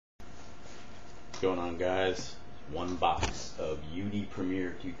going on, guys? One box of UD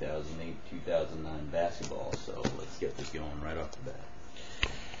Premier 2008-2009 basketball. So let's get this going right off the bat.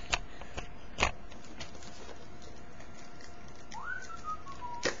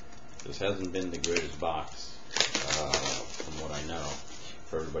 This hasn't been the greatest box, from what I know.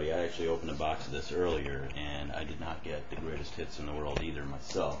 For everybody, I actually opened a box of this earlier, and I did not get the greatest hits in the world either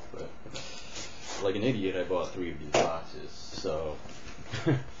myself. But like an idiot, I bought 3 of these boxes. So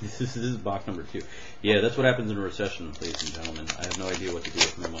this is box number 2. Yeah, that's what happens in a recession, ladies and gentlemen. I have no idea what to do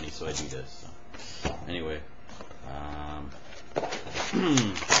with my money, so I do this. So, anyway, there's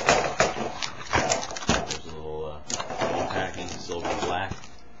a little unpacking, silver black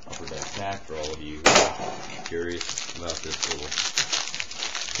upper deck pack for all of you who are curious about this little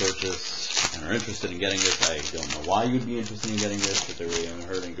purchase and are interested in getting this. I don't know why you'd be interested in getting this, but they're really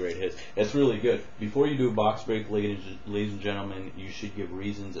unheard great hits. It's really good. Before you do a box break, ladies and gentlemen, you should give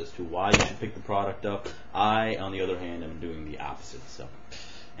reasons as to why you should pick the product up. I, on the other hand, am doing the opposite. So,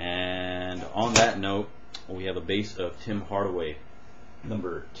 and on that note, we have a base of Tim Hardaway,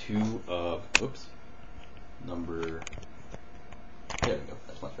 number 2 of, there we go,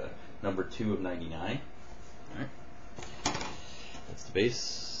 that's much better. Number 2 of 99. Alright. That's the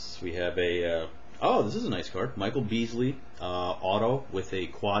base. We have a, oh, this is a nice card. Michael Beasley, auto with a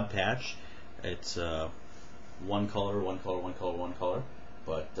quad patch. It's one color,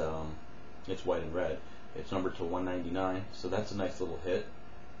 but it's white and red. It's numbered to 199, so that's a nice little hit.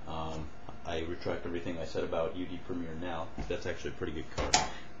 I retract everything I said about UD Premier now. That's actually a pretty good card.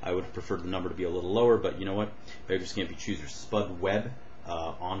 I would prefer the number to be a little lower, but you know what? Beggars can't be choosers. Spud Webb,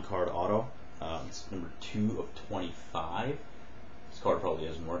 on-card auto. It's number 2 of 25. This card probably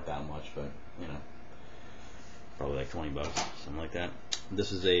isn't worth that much, but you know, probably like 20 bucks, something like that.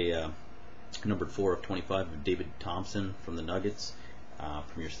 This is a number 4 of 25 of David Thompson from the Nuggets,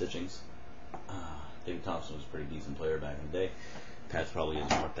 Premier Stitchings. David Thompson was a pretty decent player back in the day. Patch probably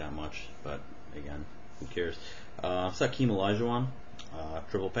isn't worth that much, but again, who cares? Hakeem Olajuwon,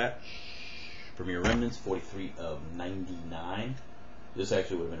 triple patch, Premier Remnants, 43 of 99. This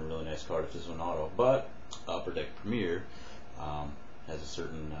actually would have been a really nice card if this was an auto, but Upper Deck Premier has a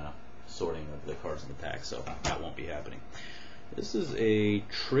certain sorting of the cards in the pack, so that won't be happening. This is a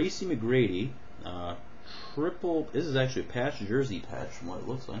Tracy McGrady triple. This is actually a patch jersey patch from what it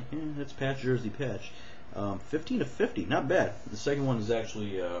looks like. Yeah, it's patch jersey patch. 15 of 50, not bad. The second one is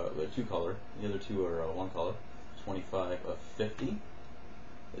actually a 2-color. The other 2 are 1 color. 25 of 50.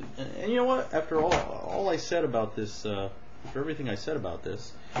 And you know what? After all I said about this, for everything I said about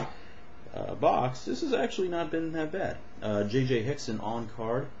this box, this has actually not been that bad. J.J. Hickson on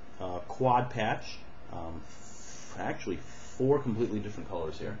card, quad patch. Actually, 4 completely different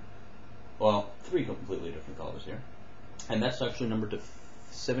colors here. Well, 3 completely different colors here. And that's actually numbered to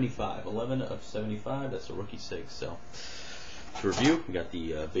 75. 11 of 75. That's a rookie sig. So, to review, we got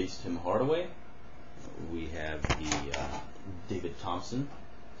the base Tim Hardaway. We have the David Thompson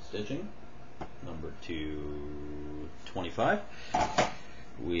stitching, number 225.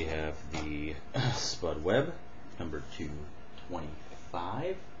 We have the Spud Webb, number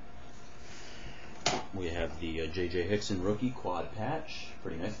 225. We have the J.J. Hickson rookie quad patch,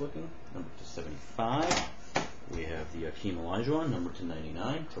 pretty nice looking, number 275. We have the Hakeem Olajuwon, number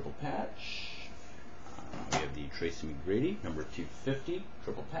 299, triple patch. We have the Tracy McGrady, number 250,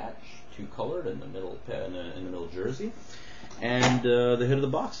 triple patch, 2-colored in the middle in the middle jersey. And the hit of the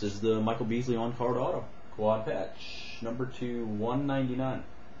box is the Michael Beasley on-card auto, quad patch, number 199.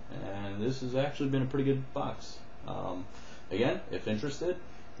 And this has actually been a pretty good box. Again, if interested,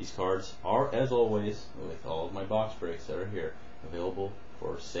 these cards are, as always, with all of my box breaks that are here, available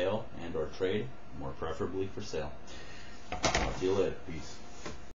for sale and or trade, more preferably for sale. See you later. Peace.